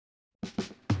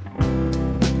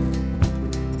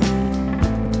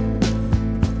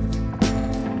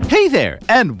Hey there,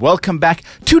 and welcome back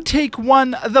to Take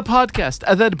One, the podcast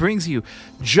that brings you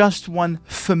just one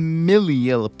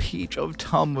familial page of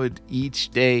Talmud each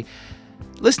day.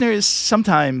 Listeners,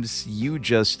 sometimes you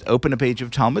just open a page of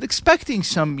Talmud expecting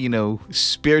some,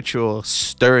 spiritual,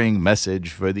 stirring message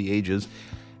for the ages,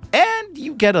 and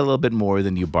you get a little bit more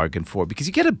than you bargained for because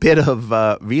you get a bit of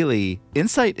really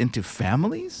insight into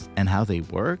families and how they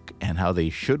work and how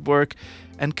they should work,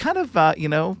 and kind of,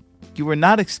 you were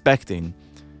not expecting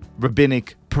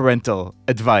rabbinic parental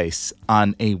advice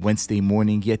on a Wednesday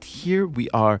morning, yet here we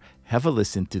are. Have a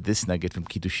listen to this nugget from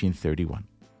Kiddushin 31.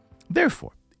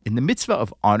 Therefore, in the mitzvah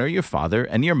of honor your father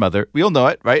and your mother, we all know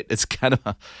it, right? It's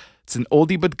it's an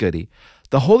oldie but goodie.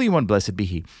 The Holy One, blessed be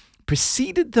He,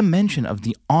 preceded the mention of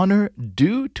the honor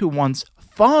due to one's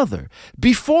father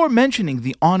before mentioning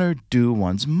the honor due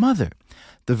one's mother.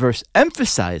 The verse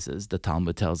emphasizes, the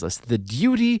Talmud tells us, the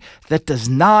duty that does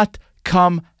not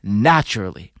come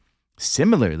naturally.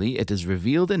 Similarly, it is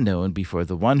revealed and known before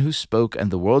the one who spoke and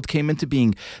the world came into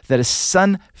being that a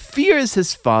son fears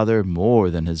his father more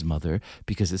than his mother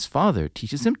because his father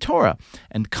teaches him Torah,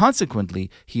 and consequently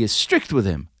he is strict with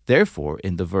him. Therefore,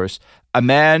 in the verse, a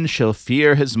man shall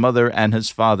fear his mother and his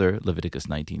father, Leviticus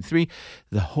 19:3,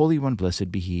 the Holy One,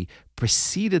 blessed be He,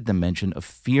 preceded the mention of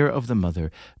fear of the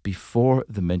mother before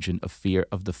the mention of fear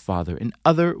of the father. In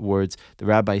other words, the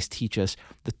rabbis teach us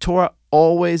the Torah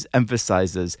always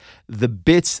emphasizes the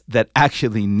bits that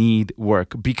actually need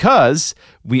work. Because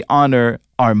we honor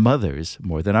our mothers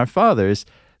more than our fathers,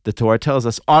 the Torah tells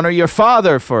us, honor your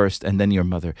father first and then your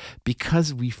mother.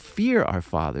 Because we fear our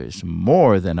fathers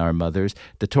more than our mothers,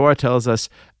 the Torah tells us,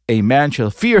 a man shall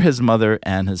fear his mother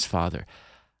and his father.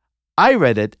 I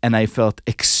read it and I felt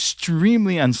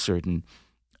extremely uncertain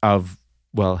of,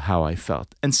 how I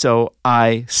felt. And so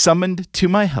I summoned to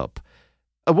my help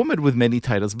a woman with many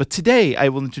titles, but today I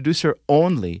will introduce her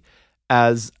only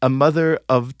as a mother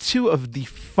of two of the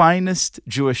finest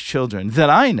Jewish children that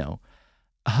I know.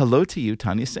 Hello to you,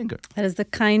 Tanya Singer. That is the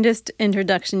kindest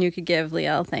introduction you could give,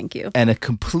 Liel. Thank you. And a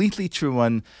completely true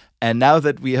one. And now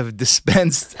that we have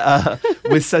dispensed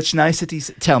with such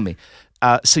niceties, tell me,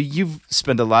 so you've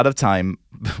spent a lot of time,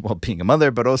 being a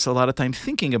mother, but also a lot of time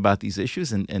thinking about these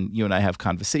issues. And you and I have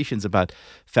conversations about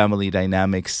family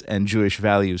dynamics and Jewish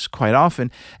values quite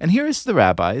often. And here's the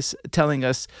rabbis telling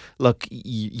us, look,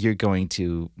 you're going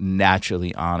to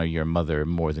naturally honor your mother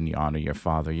more than you honor your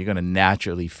father. You're going to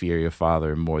naturally fear your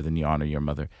father more than you honor your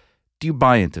mother. Do you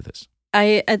buy into this?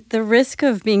 At the risk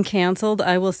of being canceled,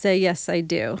 I will say, yes, I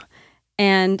do.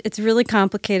 And it's really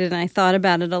complicated, and I thought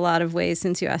about it a lot of ways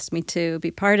since you asked me to be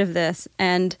part of this.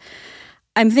 And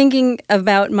I'm thinking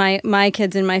about my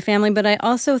kids and my family, but I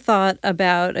also thought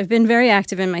about, I've been very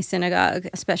active in my synagogue,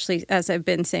 especially as I've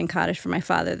been saying Kaddish for my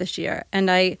father this year.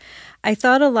 And I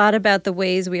thought a lot about the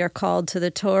ways we are called to the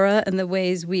Torah and the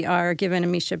ways we are given a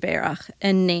Misha Berach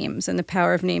and names and the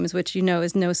power of names, which you know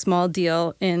is no small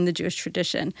deal in the Jewish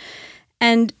tradition.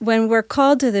 And when we're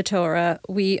called to the Torah,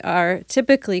 we are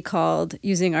typically called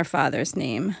using our father's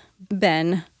name,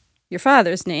 Ben, your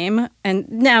father's name. And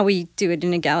now we do it in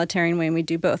an egalitarian way and we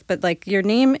do both. But like your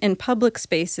name in public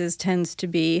spaces tends to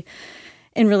be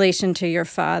in relation to your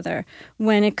father.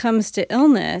 When it comes to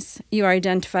illness, you are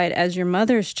identified as your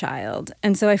mother's child.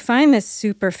 And so I find this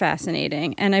super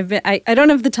fascinating. And I don't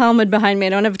have the Talmud behind me. I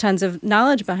don't have tons of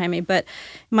knowledge behind me. But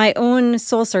my own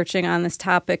soul searching on this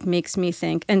topic makes me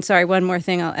think, and sorry, one more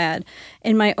thing I'll add.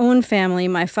 In my own family,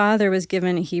 my father was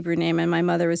given a Hebrew name and my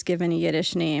mother was given a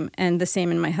Yiddish name, and the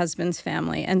same in my husband's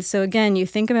family. And so again, you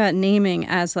think about naming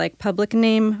as like public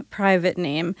name, private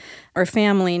name, or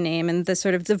family name, and the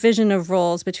sort of division of roles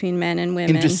between men and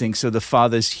women. Interesting. So the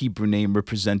father's Hebrew name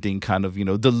representing kind of,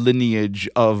 the lineage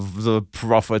of the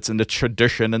prophets and the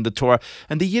tradition and the Torah,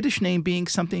 and the Yiddish name being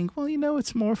something,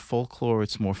 it's more folklore,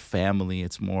 it's more family,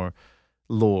 it's more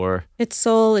lore. It's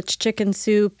soul, it's chicken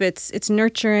soup, it's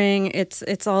nurturing,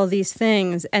 it's all these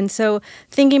things. And so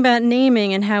thinking about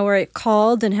naming and how we're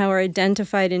called and how we're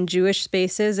identified in Jewish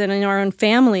spaces and in our own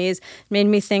families made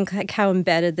me think like how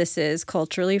embedded this is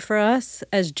culturally for us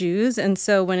as Jews. And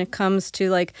so when it comes to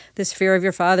like this fear of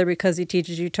your father because he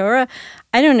teaches you Torah,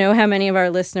 I don't know how many of our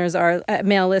listeners are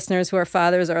male listeners who are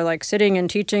fathers are like sitting and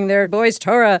teaching their boys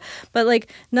Torah, but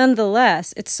like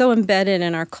nonetheless, it's so embedded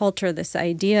in our culture, this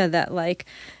idea that like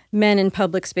men in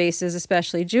public spaces,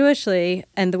 especially Jewishly,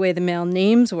 and the way the male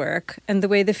names work and the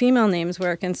way the female names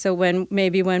work. And so when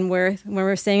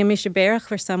we're saying a Misha Berach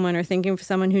for someone or thinking for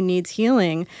someone who needs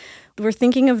healing, we're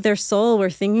thinking of their soul. We're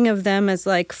thinking of them as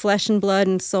like flesh and blood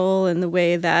and soul, in the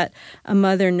way that a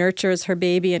mother nurtures her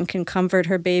baby and can comfort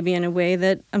her baby in a way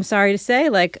that, I'm sorry to say,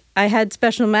 like I had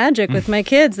special magic with my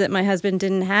kids that my husband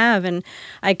didn't have. And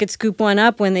I could scoop one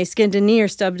up when they skinned a knee or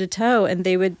stubbed a toe, and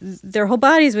their whole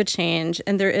bodies would change.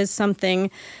 And there is something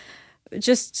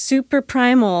just super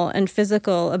primal and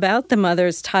physical about the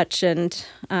mother's touch. And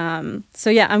so,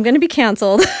 yeah, I'm going to be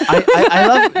canceled.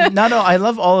 I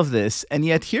love all of this. And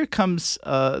yet here comes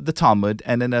the Talmud,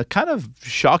 and in a kind of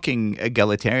shocking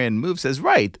egalitarian move says,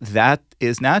 right, that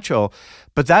is natural.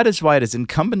 But that is why it is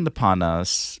incumbent upon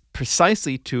us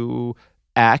precisely to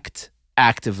act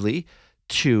actively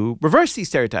to reverse these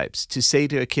stereotypes, to say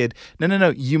to a kid, no,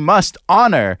 you must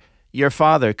honor your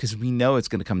father because we know it's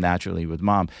going to come naturally with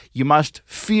mom. You must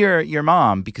fear your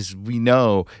mom because we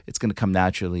know it's going to come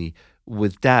naturally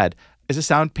with dad. Is a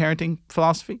sound parenting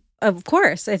philosophy? Of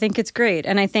course. I think it's great.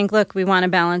 And I think, look, we want to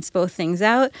balance both things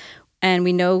out. And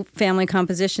we know family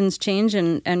compositions change,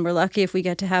 and we're lucky if we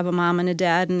get to have a mom and a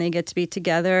dad and they get to be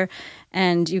together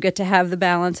and you get to have the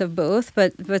balance of both.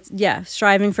 But yeah,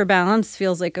 striving for balance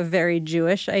feels like a very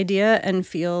Jewish idea and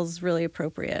feels really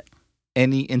appropriate.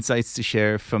 Any insights to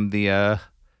share from the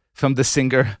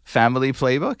Singer family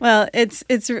playbook? Well,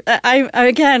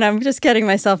 I'm just getting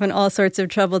myself in all sorts of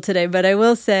trouble today, but I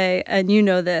will say, and you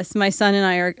know this, my son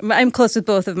and I'm close with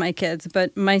both of my kids,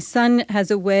 but my son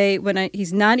has a way when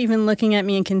he's not even looking at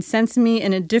me and can sense me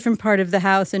in a different part of the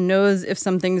house and knows if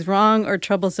something's wrong or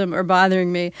troublesome or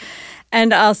bothering me.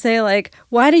 And I'll say, like,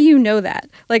 why do you know that?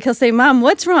 Like, he'll say, Mom,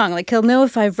 what's wrong? Like, he'll know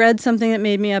if I've read something that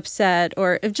made me upset,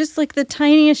 or if just like the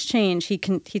tiniest change, he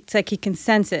can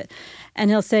sense it. And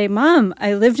he'll say, Mom,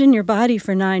 I lived in your body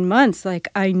for 9 months. Like,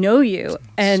 I know you.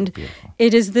 And so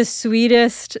it is the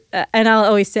sweetest. And I'll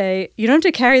always say, you don't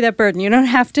have to carry that burden. You don't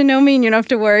have to know me, and you don't have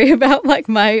to worry about like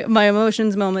my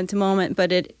emotions moment to moment.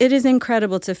 But it is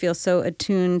incredible to feel so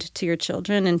attuned to your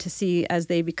children and to see as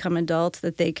they become adults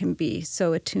that they can be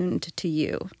so attuned to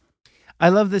you. I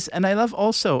love this. And I love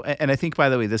also, and I think, by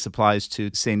the way, this applies to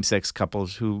same-sex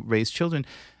couples who raise children,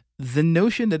 the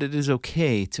notion that it is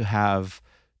okay to have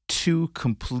two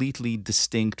completely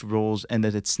distinct roles, and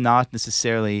that it's not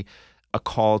necessarily a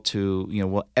call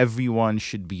to, everyone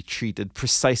should be treated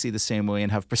precisely the same way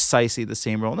and have precisely the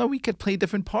same role. No, we could play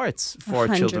different parts for 100%.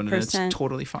 Our children, and it's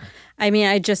totally fine. I mean,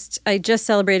 I just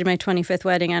celebrated my 25th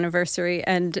wedding anniversary,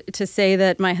 and to say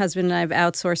that my husband and I have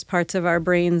outsourced parts of our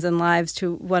brains and lives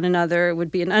to one another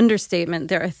would be an understatement.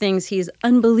 There are things he's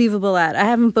unbelievable at. I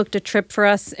haven't booked a trip for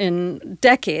us in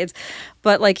decades,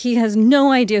 but like he has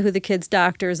no idea who the kids'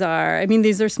 doctors are. I mean,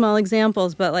 these are small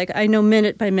examples, but like I know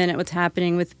minute by minute what's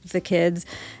happening with the kids.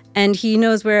 And he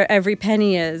knows where every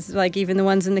penny is, like even the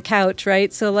ones in the couch,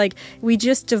 right? So like we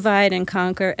just divide and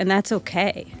conquer, and that's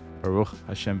okay. Baruch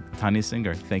Hashem. Tanya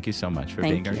Singer, thank you so much for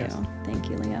being our guest. Thank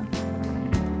you, Leo.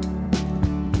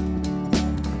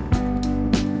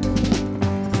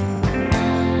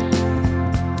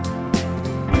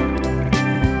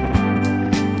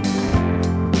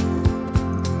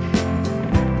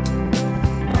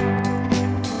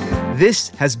 This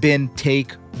has been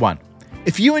Take One.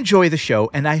 If you enjoy the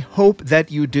show, and I hope that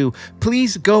you do,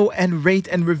 please go and rate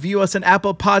and review us on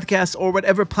Apple Podcasts or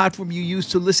whatever platform you use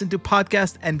to listen to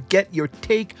podcasts, and get your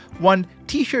Take One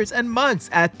t-shirts and mugs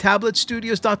at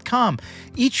tabletstudios.com.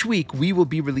 Each week, we will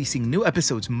be releasing new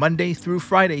episodes Monday through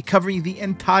Friday, covering the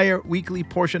entire weekly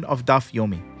portion of Daf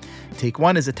Yomi. Take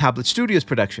One is a Tablet Studios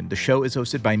production. The show is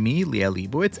hosted by me, Leah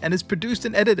Leibowitz, and is produced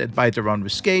and edited by Daron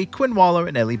Ruskay, Quinn Waller,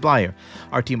 and Ellie Blyer.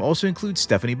 Our team also includes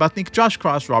Stephanie Butnick, Josh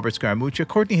Cross, Robert Scaramuccia,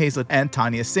 Courtney Hazlett, and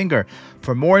Tanya Singer.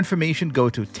 For more information, go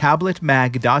to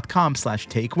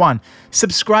tabletmag.com/takeone.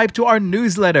 Subscribe to our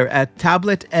newsletter at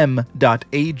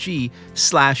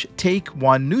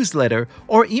tabletm.ag/takeone-newsletter,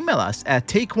 or email us at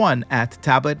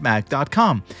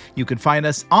takeone@tabletmag.com. You can find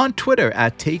us on Twitter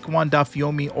at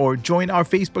takeone.yomi, or join our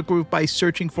Facebook group by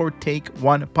searching for Take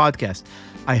One Podcast.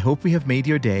 I hope we have made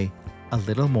your day a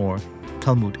little more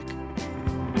Talmudic.